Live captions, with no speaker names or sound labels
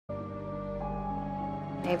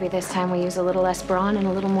Maybe this time we use a little less brawn and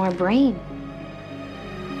a little more brain.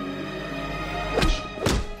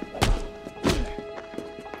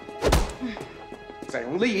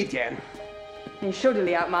 整利一点。你受得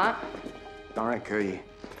了吗？当然可以。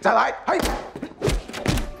再来，嘿，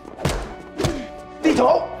低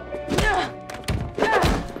头。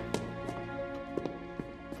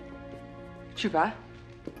Chuba,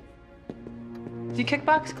 do you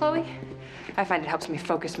kickbox, Chloe? I find it helps me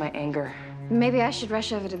focus my anger. Maybe I should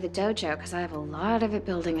rush over to the dojo, because I have a lot of it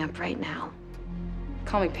building up right now.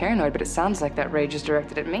 Call me paranoid, but it sounds like that rage is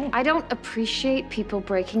directed at me. I don't appreciate people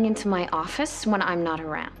breaking into my office when I'm not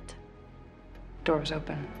around. Door's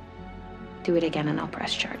open. Do it again and I'll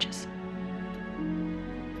press charges.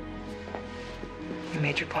 You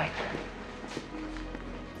made your point.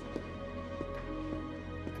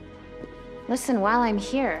 Listen, while I'm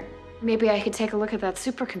here, maybe I could take a look at that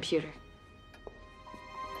supercomputer.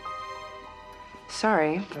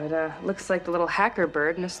 Sorry, but looks like the little hacker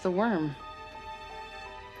bird missed the worm.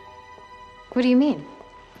 What do you mean?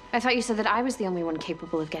 I thought you said that I was the only one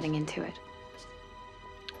capable of getting into it.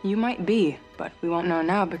 You might be, but we won't know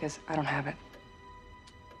now because I don't have it.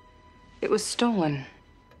 It was stolen.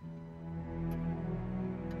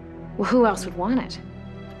 Well, who else would want it?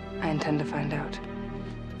 I intend to find out.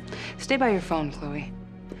 Stay by your phone, Chloe.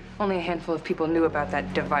 Only a handful of people knew about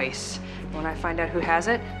that device. When I find out who has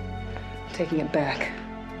it, I'm taking it back.